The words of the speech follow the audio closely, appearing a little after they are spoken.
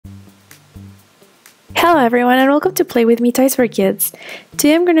Hello everyone and welcome to Play With Me Toys for Kids.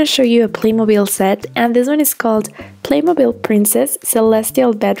 Today I'm going to show you a Playmobil set, and this one is called Playmobil Princess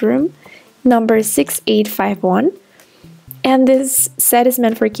Celestial Bedroom number 6851. And this set is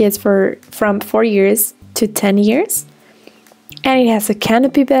meant for kids from 4 years to 10 years. And it has a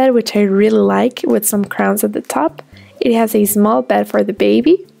canopy bed, which I really like, with some crowns at the top. It has a small bed for the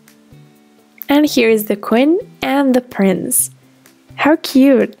baby. And here is the queen and the prince. How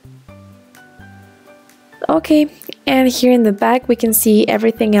cute! Okay, and here in the back we can see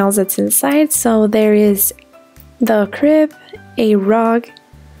everything else that's inside. So there is the crib, a rug,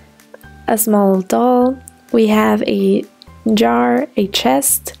 a small doll, we have a jar, a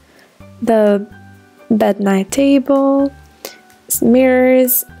chest, the bed night table,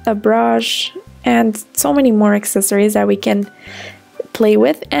 mirrors, a brush, and so many more accessories that we can play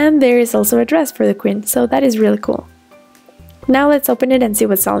with. And there is also a dress for the queen, so that is really cool. Now let's open it and see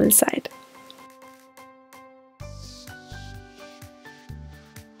what's all inside.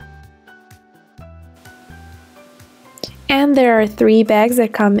 And there are 3 bags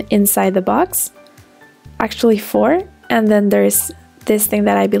that come inside the box, actually 4, and then there's this thing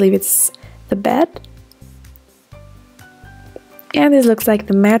that I believe it's the bed. And this looks like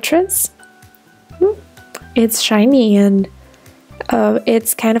the mattress. It's shiny and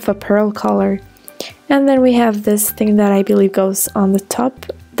it's kind of a pearl color. And then we have this thing that I believe goes on the top,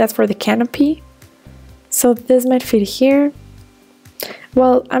 that's for the canopy. So this might fit here.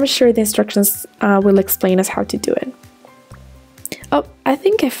 Well, I'm sure the instructions will explain us how to do it. Oh, I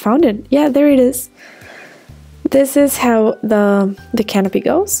think I found it. Yeah, there it is. This is how the canopy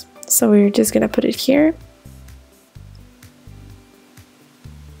goes. So we're just gonna put it here.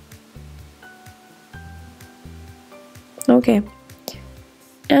 Okay.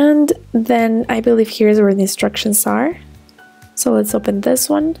 And then I believe here's where the instructions are. So let's open this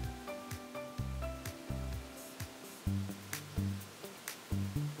one.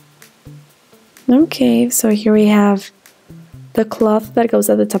 Okay, so here we have the cloth that goes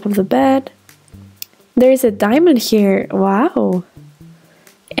at the top of the bed. There is a diamond here, wow!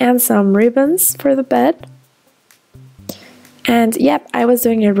 And some ribbons for the bed. And yep, I was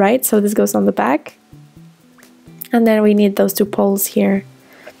doing it right, so this goes on the back. And then we need those 2 poles here.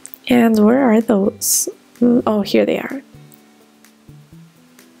 And where are those? Oh, here they are.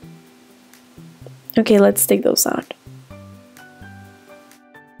 Okay, let's take those out.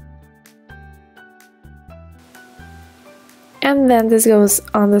 And then this goes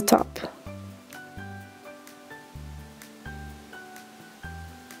on the top.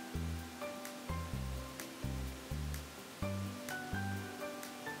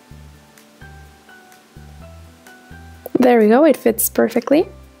 There we go, it fits perfectly.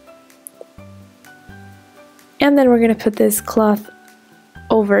 And then we're going to put this cloth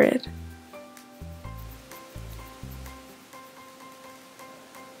over it.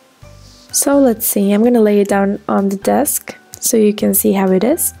 So let's see, I'm going to lay it down on the desk so you can see how it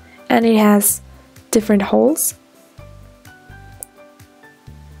is. And it has different holes.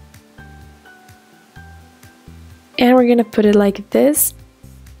 And we're going to put it like this.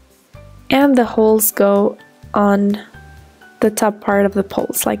 And the holes go on the top part of the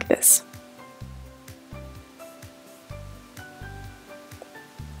poles like this.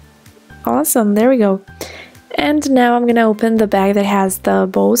 Awesome, there we go. And now I'm gonna open the bag that has the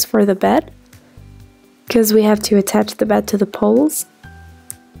bows for the bed, because we have to attach the bed to the poles.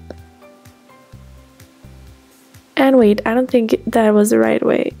 And wait, I don't think that was the right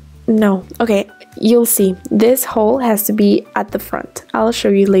way. No, okay, you'll see. This hole has to be at the front. I'll show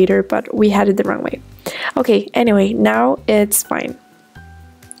you later, but we had it the wrong way. Okay, anyway, now it's fine.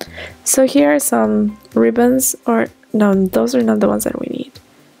 So here are some ribbons, or no, those are not the ones that we need.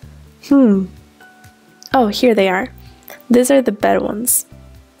 Oh, here they are. These are the bed ones.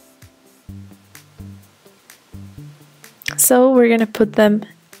 So we're gonna put them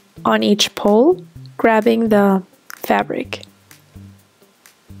on each pole, grabbing the fabric.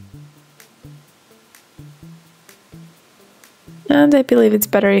 And I believe it's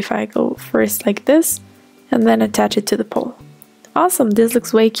better if I go first like this and then attach it to the pole. Awesome, this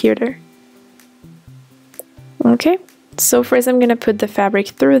looks way cuter. Okay, so first I'm gonna put the fabric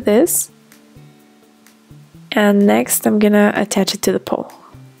through this, and next I'm gonna attach it to the pole.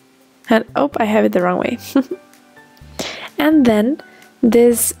 And oh, I have it the wrong way. And then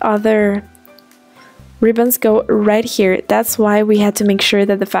these other ribbons go right here. That's why we had to make sure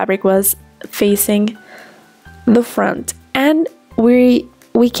that the fabric was facing the front. And we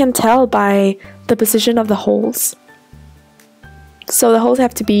can tell by the position of the holes. So the holes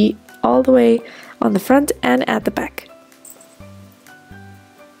have to be all the way on the front and at the back.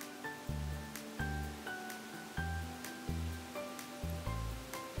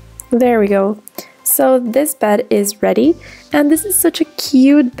 There we go. So this bed is ready, and this is such a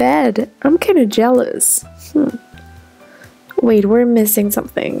cute bed. I'm kind of jealous. Wait, we're missing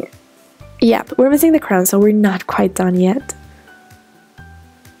something. Yeah, we're missing the crown, so we're not quite done yet.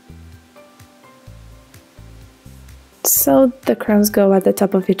 So the crowns go at the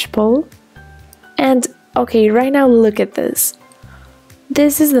top of each pole. And okay, right now look at this.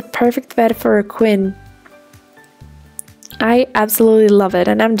 This is the perfect bed for a queen. I absolutely love it,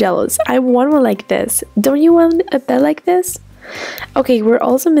 and I'm jealous. I want one like this. Don't you want a bed like this? Okay, we're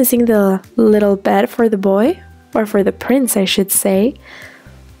also missing the little bed for the boy, or for the prince, I should say.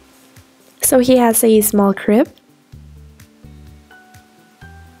 So he has a small crib.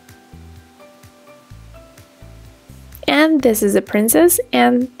 And this is the princess,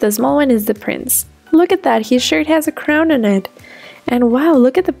 and the small one is the prince. Look at that, his shirt has a crown on it. And wow,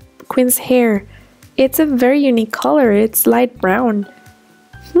 look at the queen's hair. It's a very unique color, it's light brown.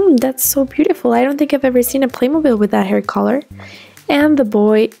 That's so beautiful. I don't think I've ever seen a Playmobil with that hair color. And the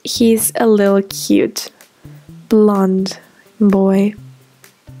boy, he's a little cute blonde boy.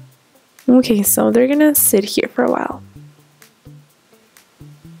 Okay, so they're gonna sit here for a while.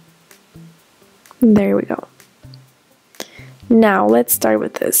 There we go. Now let's start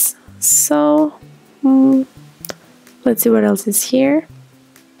with this. So let's see what else is here.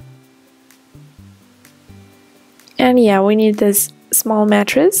 And yeah, we need this small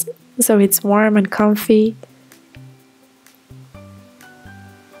mattress so it's warm and comfy.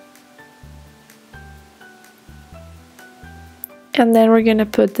 And then we're gonna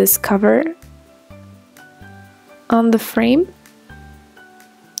put this cover on the frame.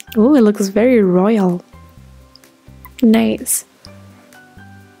 Ooh, it looks very royal. Nice.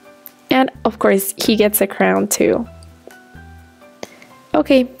 And of course, he gets a crown too.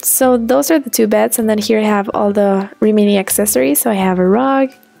 Okay, so those are the two beds, and then here I have all the remaining accessories. So I have a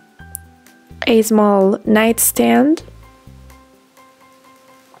rug, a small nightstand,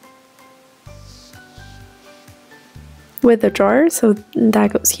 with a drawer, so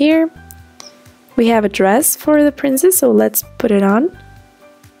that goes here. We have a dress for the princess, so let's put it on.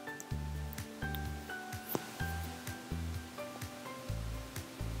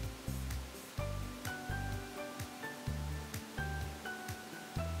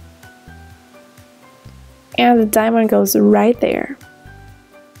 And the diamond goes right there.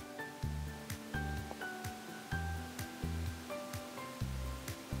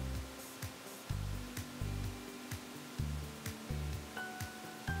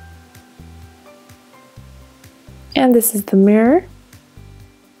 And this is the mirror.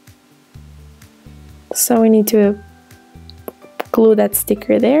 So we need to glue that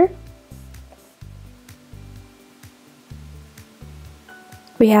sticker there.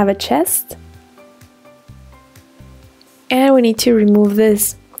 We have a chest. And we need to remove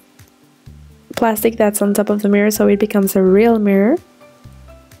this plastic that's on top of the mirror so it becomes a real mirror.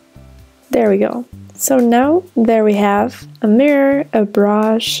 There we go. So now there we have a mirror, a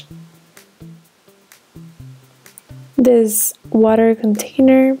brush, this water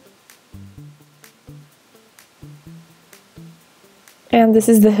container, and this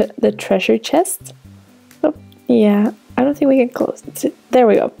is the treasure chest. Oh, yeah, I don't think we can close it. There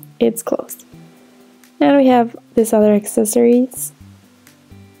we go, it's closed. And we have these other accessories.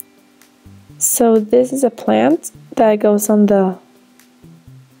 So this is a plant that goes on the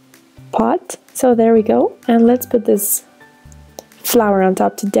pot. So there we go. And let's put this flower on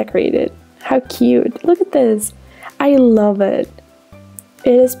top to decorate it. How cute. Look at this. I love it.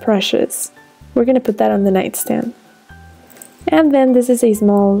 It is precious. We're gonna put that on the nightstand. And then this is a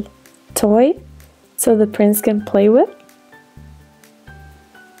small toy so the prince can play with.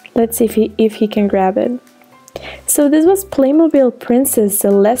 Let's see if he can grab it. So this was Playmobil Princess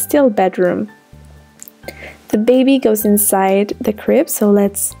Celestial Bedroom. The baby goes inside the crib, so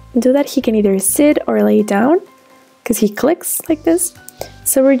let's do that. He can either sit or lay down because he clicks like this.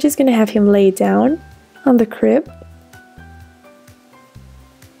 So we're just gonna have him lay down on the crib.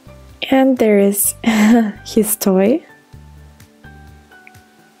 And there is his toy.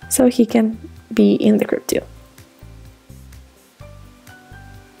 So he can be in the crib too.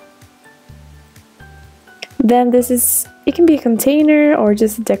 Then this is, it can be a container or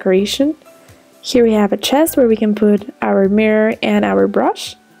just a decoration. Here we have a chest where we can put our mirror and our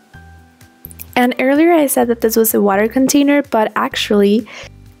brush. And earlier I said that this was a water container, but actually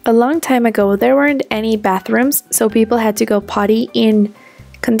a long time ago there weren't any bathrooms, so people had to go potty in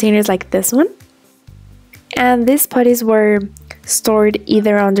containers like this one. And these potties were stored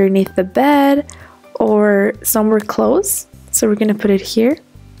either underneath the bed or somewhere close. So we're gonna put it here.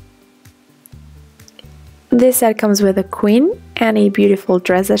 This set comes with a queen and a beautiful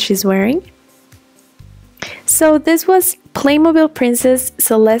dress that she's wearing. So this was Playmobil Princess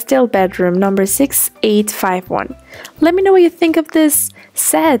Celestial Bedroom number 6851. Let me know what you think of this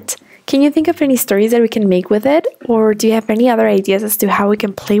set. Can you think of any stories that we can make with it? Or do you have any other ideas as to how we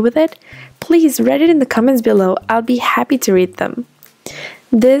can play with it? Please write it in the comments below. I'll be happy to read them.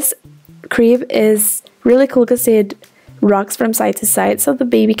 This crib is really cool because it rocks from side to side so the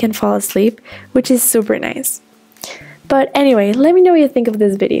baby can fall asleep, which is super nice. But anyway, let me know what you think of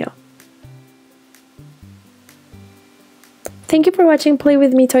this video. Thank you for watching Play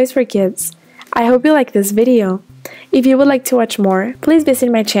With Me Toys for Kids. I hope you like this video. If you would like to watch more, please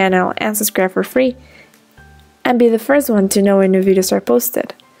visit my channel and subscribe for free. And be the first one to know when new videos are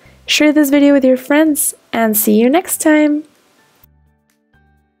posted. Share this video with your friends and see you next time!